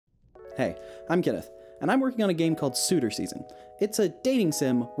Hey, I'm Kenneth, and I'm working on a game called Suitor Season. It's a dating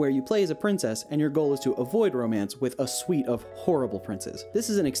sim where you play as a princess and your goal is to avoid romance with a suite of horrible princes.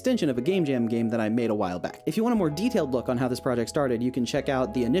 This is an extension of a Game Jam game that I made a while back. If you want a more detailed look on how this project started, you can check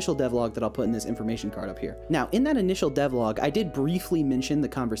out the initial devlog that I'll put in this information card up here. Now, in that initial devlog, I did briefly mention the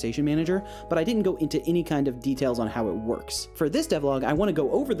conversation manager, but I didn't go into any kind of details on how it works. For this devlog, I want to go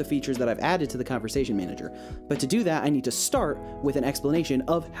over the features that I've added to the conversation manager, but to do that, I need to start with an explanation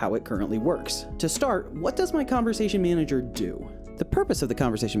of how it currently works. To start, what does my conversation manager do? The purpose of the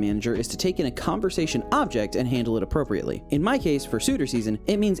conversation manager is to take in a conversation object and handle it appropriately. In my case, for Suitor Season,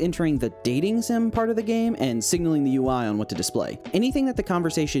 it means entering the dating sim part of the game and signaling the UI on what to display. Anything that the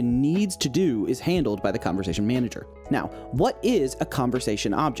conversation needs to do is handled by the conversation manager. Now, what is a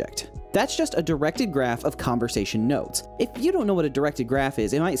conversation object? That's just a directed graph of conversation nodes. If you don't know what a directed graph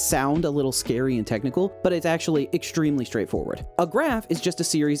is, it might sound a little scary and technical, but it's actually extremely straightforward. A graph is just a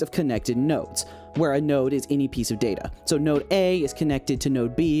series of connected nodes, where a node is any piece of data. So node A is connected to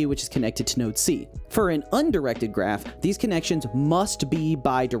node B, which is connected to node C. For an undirected graph, these connections must be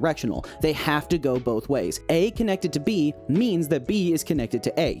bidirectional. They have to go both ways. A connected to B means that B is connected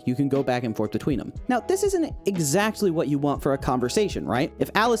to A. You can go back and forth between them. Now, this isn't exactly what you want for a conversation, right?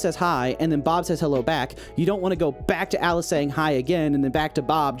 If Alice says hi and then Bob says hello back, you don't want to go back to Alice saying hi again and then back to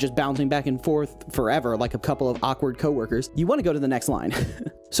Bob just bouncing back and forth forever like a couple of awkward coworkers. You want to go to the next line.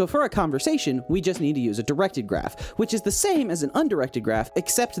 So for a conversation, we just need to use a directed graph, which is the same as an undirected graph,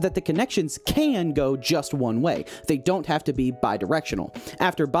 except that the connections can go just one way. They don't have to be bidirectional.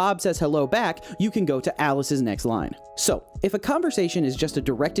 After Bob says hello back, you can go to Alice's next line. So, if a conversation is just a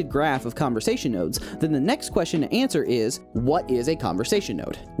directed graph of conversation nodes, then the next question to answer is, what is a conversation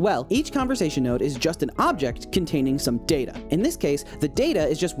node? Well, each conversation node is just an object containing some data. In this case, the data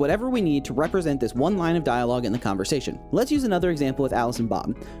is just whatever we need to represent this one line of dialogue in the conversation. Let's use another example with Alice and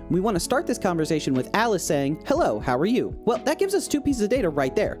Bob. We want to start this conversation with Alice saying, "Hello, how are you?" Well, that gives us two pieces of data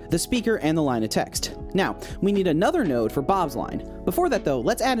right there, the speaker and the line of text. Now, we need another node for Bob's line. Before that though,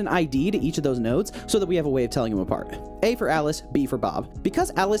 let's add an ID to each of those nodes so that we have a way of telling them apart. A for Alice, B for Bob.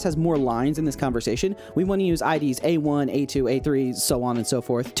 Because Alice has more lines in this conversation, we want to use IDs A1, A2, A3, so on and so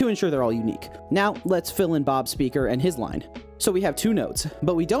forth to ensure they're all unique. Now, let's fill in Bob's speaker and his line. So we have two nodes,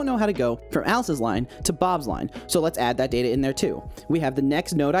 but we don't know how to go from Alice's line to Bob's line, so let's add that data in there too. We have the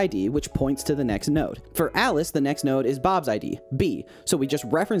next node ID, which points to the next node. For Alice, the next node is Bob's ID, B, so we just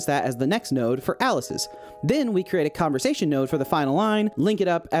reference that as the next node for Alice's. Then we create a conversation node for the final line, link it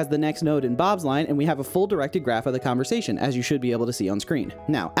up as the next node in Bob's line, and we have a full directed graph of the conversation, as you should be able to see on screen.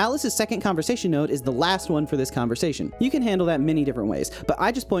 Now, Alice's second conversation node is the last one for this conversation. You can handle that many different ways, but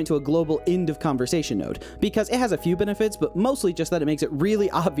I just point to a global end of conversation node, because it has a few benefits, but mostly just that it makes it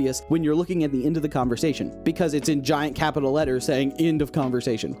really obvious when you're looking at the end of the conversation, because it's in giant capital letters saying end of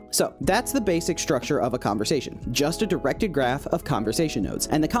conversation. So that's the basic structure of a conversation, just a directed graph of conversation nodes.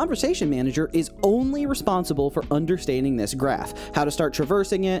 And the conversation manager is only responsible for understanding this graph, how to start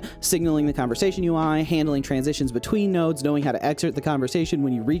traversing it, signaling the conversation UI, handling transitions between nodes, knowing how to exit the conversation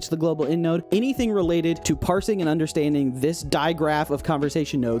when you reach the global end node. Anything related to parsing and understanding this digraph of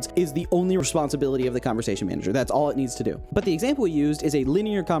conversation nodes is the only responsibility of the conversation manager. That's all it needs to do. But the example we used is a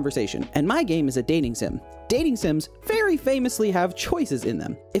linear conversation, and my game is a dating sim. Dating sims very famously have choices in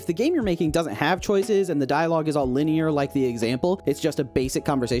them. If the game you're making doesn't have choices and the dialogue is all linear like the example, it's just a basic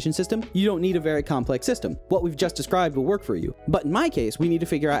conversation system, you don't need a very complex system. What we've just described will work for you. But in my case, we need to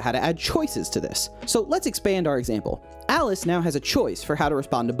figure out how to add choices to this. So let's expand our example. Alice now has a choice for how to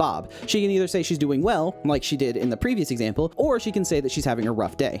respond to Bob. She can either say she's doing well, like she did in the previous example, or she can say that she's having a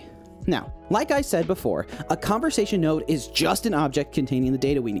rough day. Now, like I said before, a conversation node is just an object containing the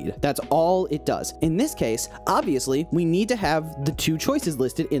data we need. That's all it does. In this case, obviously, we need to have the two choices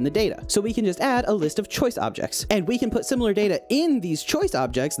listed in the data. So we can just add a list of choice objects. And we can put similar data in these choice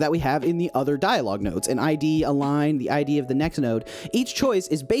objects that we have in the other dialogue nodes. An ID, a line, the ID of the next node. Each choice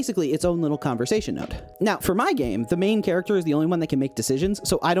is basically its own little conversation node. Now, for my game, the main character is the only one that can make decisions,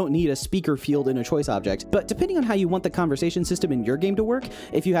 so I don't need a speaker field in a choice object. But depending on how you want the conversation system in your game to work,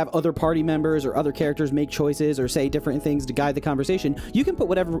 if you have other party members or other characters make choices or say different things to guide the conversation, you can put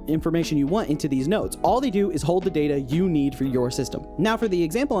whatever information you want into these nodes. All they do is hold the data you need for your system. Now for the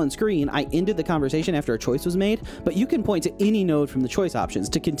example on screen, I ended the conversation after a choice was made, but you can point to any node from the choice options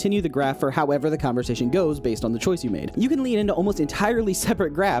to continue the graph for however the conversation goes based on the choice you made. You can lead into almost entirely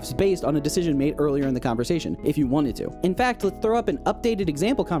separate graphs based on a decision made earlier in the conversation, if you wanted to. In fact, let's throw up an updated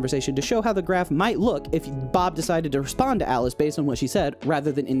example conversation to show how the graph might look if Bob decided to respond to Alice based on what she said,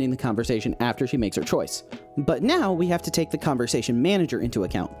 rather than ending the conversation conversation after she makes her choice. But now we have to take the conversation manager into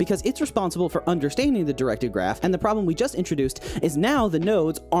account, because it's responsible for understanding the directed graph, and the problem we just introduced is now the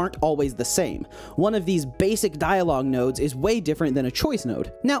nodes aren't always the same. One of these basic dialogue nodes is way different than a choice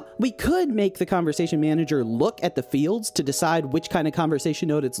node. Now, we could make the conversation manager look at the fields to decide which kind of conversation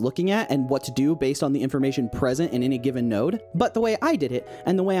node it's looking at and what to do based on the information present in any given node, but the way I did it,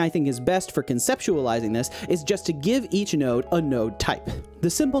 and the way I think is best for conceptualizing this, is just to give each node a node type. The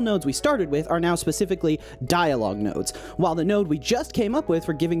simple nodes we started with are now specifically dialogue nodes, while the node we just came up with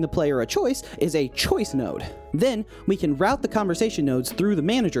for giving the player a choice is a choice node. Then, we can route the conversation nodes through the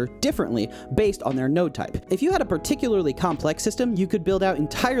manager differently based on their node type. If you had a particularly complex system, you could build out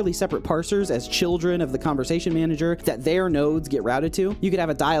entirely separate parsers as children of the conversation manager that their nodes get routed to. You could have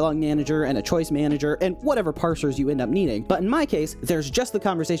a dialogue manager and a choice manager and whatever parsers you end up needing. But in my case, there's just the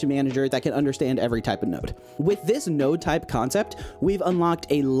conversation manager that can understand every type of node. With this node type concept, we've unlocked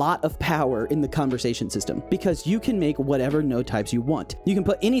a lot of power in the conversation system, because you can make whatever node types you want. You can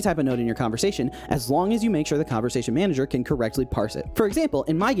put any type of node in your conversation as long as you make sure the conversation manager can correctly parse it. For example,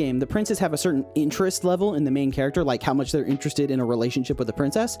 in my game, the princes have a certain interest level in the main character, like how much they're interested in a relationship with the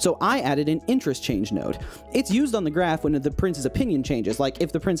princess, so I added an interest change node. It's used on the graph when the prince's opinion changes, like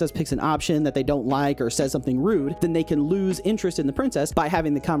if the princess picks an option that they don't like or says something rude, then they can lose interest in the princess by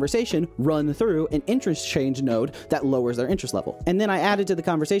having the conversation run through an interest change node that lowers their interest level. And then I added to the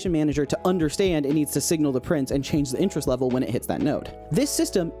conversation manager to understand it needs to signal the prince and change the interest level when it hits that node. This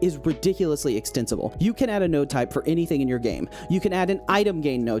system is ridiculously extensible. You can add a node type for anything in your game. You can add an item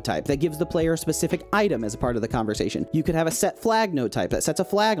gain node type that gives the player a specific item as a part of the conversation. You could have a set flag node type that sets a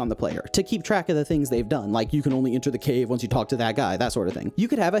flag on the player to keep track of the things they've done, like you can only enter the cave once you talk to that guy, that sort of thing. You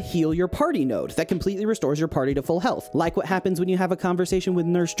could have a heal your party node that completely restores your party to full health, like what happens when you have a conversation with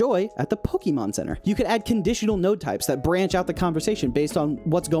Nurse Joy at the Pokemon Center. You could add conditional node types that branch out the conversation based on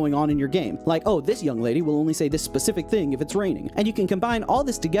what's going on in your game, like, oh, this young lady will only say this specific thing if it's raining. And you can combine all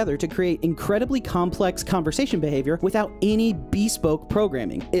this together to create incredibly complex conversation behavior without any bespoke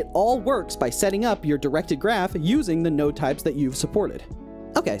programming. It all works by setting up your directed graph using the node types that you've supported.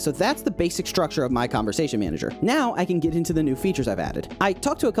 Okay, so that's the basic structure of my conversation manager. Now I can get into the new features I've added. I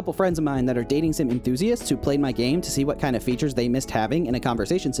talked to a couple friends of mine that are dating sim enthusiasts who played my game to see what kind of features they missed having in a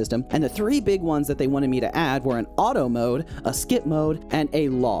conversation system, and the three big ones that they wanted me to add were an auto mode, a skip mode, and a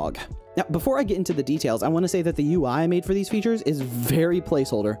log. Now, before I get into the details, I want to say that the UI I made for these features is very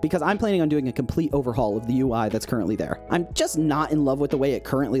placeholder, because I'm planning on doing a complete overhaul of the UI that's currently there. I'm just not in love with the way it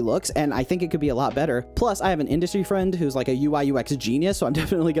currently looks, and I think it could be a lot better. Plus, I have an industry friend who's like a UI UX genius, so I'm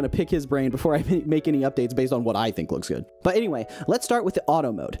definitely going to pick his brain before I make any updates based on what I think looks good. But anyway, let's start with the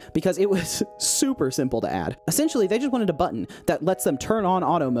auto mode, because it was super simple to add. Essentially, they just wanted a button that lets them turn on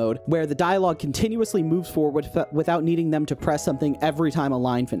auto mode, where the dialogue continuously moves forward without needing them to press something every time a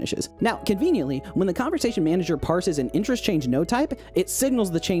line finishes. Now, conveniently, when the conversation manager parses an interest change node type, it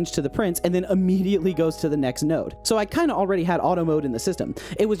signals the change to the prince and then immediately goes to the next node. So I kind of already had auto mode in the system.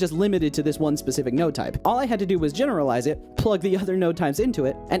 It was just limited to this one specific node type. All I had to do was generalize it, plug the other node types into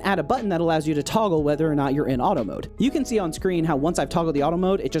it, and add a button that allows you to toggle whether or not you're in auto mode. You can see on screen how once I've toggled the auto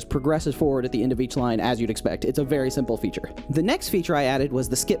mode, it just progresses forward at the end of each line as you'd expect. It's a very simple feature. The next feature I added was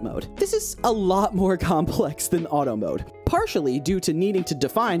the skip mode. This is a lot more complex than auto mode, partially due to needing to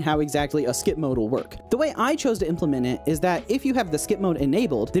define how exactly a skip mode will work. The way I chose to implement it is that if you have the skip mode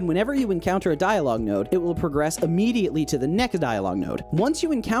enabled, then whenever you encounter a dialogue node, it will progress immediately to the next dialogue node. Once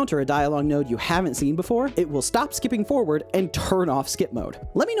you encounter a dialogue node you haven't seen before, it will stop skipping forward and turn off skip mode.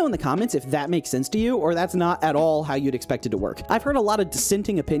 Let me know in the comments if that makes sense to you, or that's not at all how you'd expect it to work. I've heard a lot of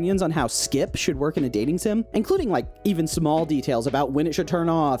dissenting opinions on how skip should work in a dating sim, including like even small details about when it should turn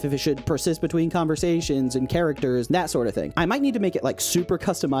off, if it should persist between conversations and characters, that sort of thing. I might need to make it like super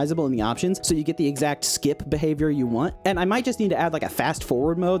customizable in the options so you get the exact skip behavior you want, and I might just need to add like a fast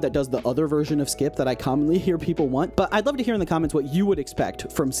forward mode that does the other version of skip that I commonly hear people want, but I'd love to hear in the comments what you would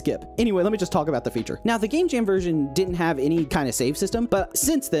expect from skip. Anyway, let me just talk about the feature. Now, the Game Jam version didn't have any kind of save system, but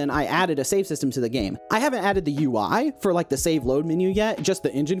since then I added a save system to the game. I haven't added the UI for like the save load menu yet, just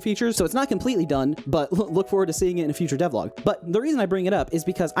the engine features, so it's not completely done, but look forward to seeing it in a future devlog. But the reason I bring it up is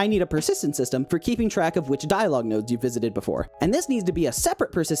because I need a persistence system for keeping track of which dialogue nodes you visited before, and this needs to be a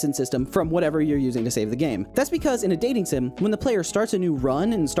separate persistence system from whatever you're using to save the game. That's because in a dating sim, when the player starts a new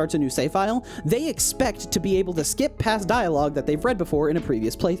run and starts a new save file, they expect to be able to skip past dialogue that they've read before in a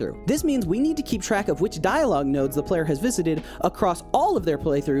previous playthrough. This means we need to keep track of which dialogue nodes the player has visited across all of their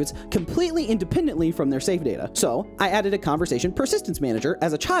playthroughs completely independently from their save data. So I added a conversation persistence manager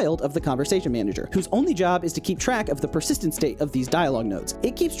as a child of the conversation manager, whose only job is to keep track of the persistent state of these dialogue nodes.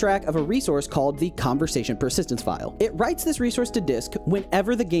 It keeps track of a resource called the conversation persistence file. It writes this resource to disk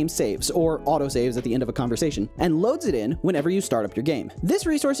whenever the game saves, or autosaves at the end of a conversation, and loads it in whenever you start up your game. This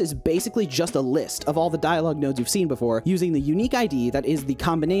resource is basically just a list of all the dialogue nodes you've seen before, using the unique ID that is the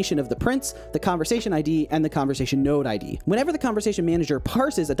combination of the prince, the conversation ID, and the conversation node ID. Whenever the conversation manager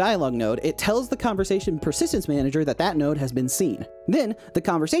parses a dialogue node, it tells the conversation persistence manager that that node has been seen. Then, the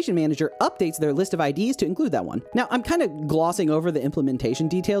conversation manager updates their list of IDs to include that one. Now, I'm kind of glossing over the implementation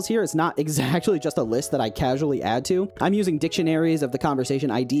details here. It's not exactly just a list that I casually add to. I'm using dictionaries of the conversation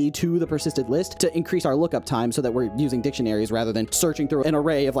ID to the persisted list to increase our lookup time so that we're using dictionaries rather than searching through an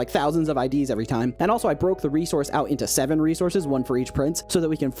array of like thousands of IDs every time. And also, I broke the resource out into 7 resources, one for each prince, so that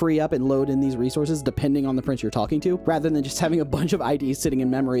we can free up and load in these resources depending on the prince you're talking to, rather than just having a bunch of IDs sitting in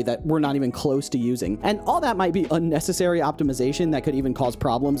memory that we're not even close to using. And all that might be unnecessary optimization that could even cause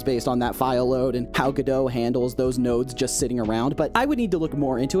problems based on that file load and how Godot handles those nodes just sitting around, but I would need to look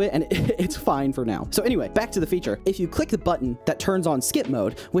more into it, and it's fine for now. So anyway, back to the feature. If you click the button that turns on skip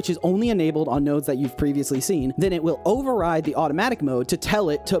mode, which is only enabled on nodes that you've previously seen, then it will override the automatic mode to tell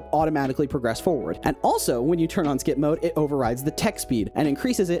it to automatically progress forward. And also, when you turn on skip mode, it overrides the text speed and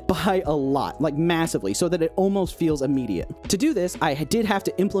increases it by a lot, like massively, so that it almost feels immediate. To do this, I did have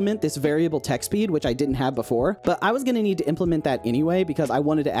to implement this variable text speed, which I didn't have before, but I was going to need to implement that anyway because I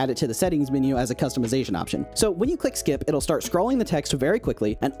wanted to add it to the settings menu as a customization option. So when you click skip, it'll start scrolling the text very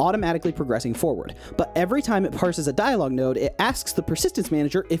quickly and automatically progressing forward. But every time it parses a dialogue node, it asks the persistence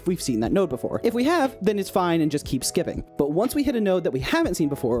manager if we've seen that node before. If we have, then it's fine and just keep skipping. But once we hit a node that we haven't seen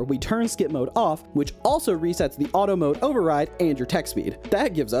before, we turn skip mode off, which also resets the auto mode override and your text speed.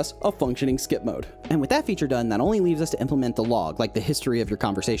 That gives us a functioning skip mode. And with that feature done, that only leaves us to implement the log, like the history of your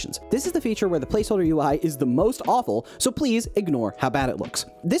conversations. This is the feature where the placeholder UI is the most awful, so please ignore how bad it looks.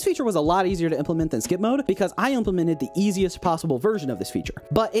 This feature was a lot easier to implement than skip mode because I implemented the easiest possible version of this feature.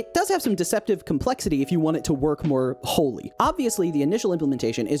 But it does have some deceptive complexity if you want it to work more wholly. Obviously, the initial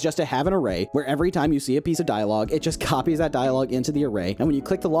implementation is just to have an array where every time you see a piece of dialogue, it just copies that dialogue into the array, and when you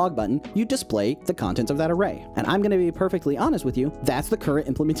click the log button, you display the contents of that array. And I'm going to be perfectly honest with you, that's the current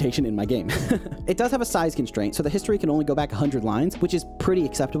implementation in my game. It does have a size constraint, so the history can only go back 100 lines, which is pretty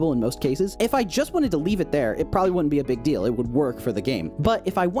acceptable in most cases. If I just wanted to leave it there, it probably wouldn't be a big deal. It would work for the game. But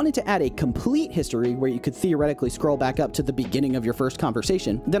if I wanted to add a complete history where you could theoretically scroll back up to the beginning of your first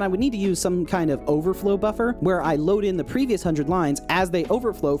conversation, then I would need to use some kind of overflow buffer where I load in the previous 100 lines as they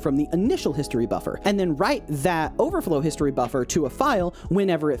overflow from the initial history buffer, and then write that overflow history buffer to a file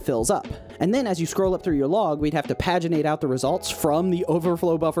whenever it fills up. And then as you scroll up through your log, we'd have to paginate out the results from the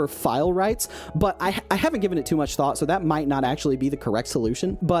overflow buffer file writes, but I haven't given it too much thought, so that might not actually be the correct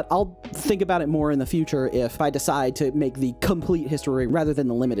solution, but I'll think about it more in the future if I decide to make the complete history rather than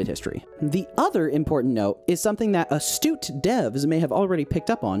the limited history. The other important note is something that astute devs may have already picked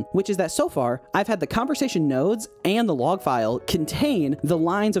up on, which is that so far, I've had the conversation nodes and the log file contain the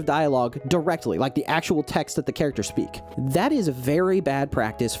lines of dialogue directly, like the actual text that the characters speak. That is very bad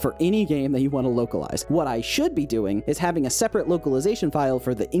practice for any game that you want to localize. What I should be doing is having a separate localization file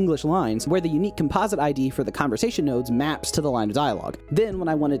for the English lines where the unique composite ID for the conversation nodes maps to the line of dialogue. Then when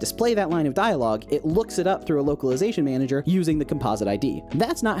I want to display that line of dialogue, it looks it up through a localization manager using the composite ID.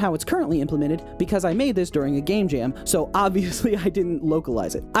 That's not how it's currently implemented because I made this during a game jam, so obviously I didn't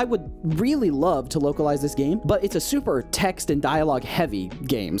localize it. I would really love to localize this game, but it's a super text and dialogue heavy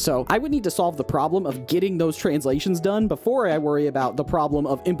game, so I would need to solve the problem of getting those translations done before I worry about the problem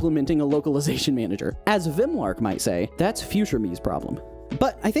of implementing a localization manager. As Vimlark might say, that's future me's problem.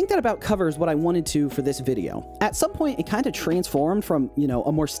 But I think that about covers what I wanted to for this video. At some point, it kind of transformed from, you know,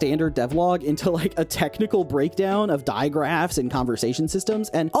 a more standard devlog into like a technical breakdown of digraphs and conversation systems,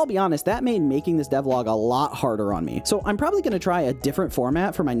 and I'll be honest, that made making this devlog a lot harder on me. So I'm probably going to try a different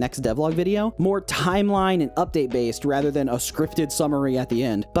format for my next devlog video, more timeline and update based rather than a scripted summary at the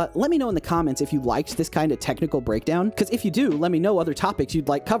end. But let me know in the comments if you liked this kind of technical breakdown, because if you do, let me know other topics you'd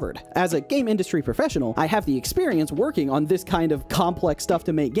like covered. As a game industry professional, I have the experience working on this kind of complex stuff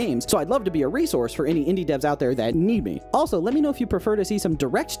to make games, so I'd love to be a resource for any indie devs out there that need me. Also, let me know if you prefer to see some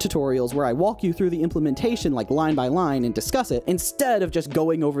direct tutorials where I walk you through the implementation like line by line and discuss it, instead of just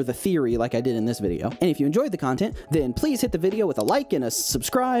going over the theory like I did in this video. And if you enjoyed the content, then please hit the video with a like and a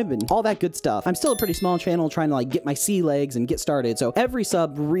subscribe and all that good stuff. I'm still a pretty small channel trying to like get my sea legs and get started, so every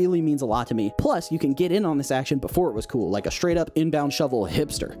sub really means a lot to me. Plus, you can get in on this action before it was cool, like a straight up inbound shovel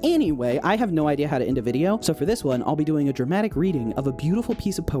hipster. Anyway, I have no idea how to end a video, so for this one, I'll be doing a dramatic reading of a beautiful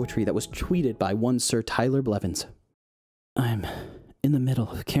piece of poetry that was tweeted by one Sir Tyler Blevins. I'm in the middle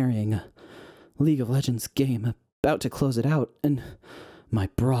of carrying a League of Legends game, about to close it out, and my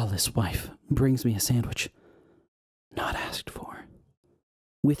braless wife brings me a sandwich. Not asked for.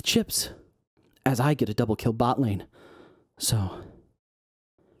 With chips, as I get a double kill bot lane, So,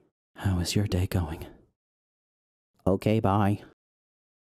 how is your day going? Okay, bye.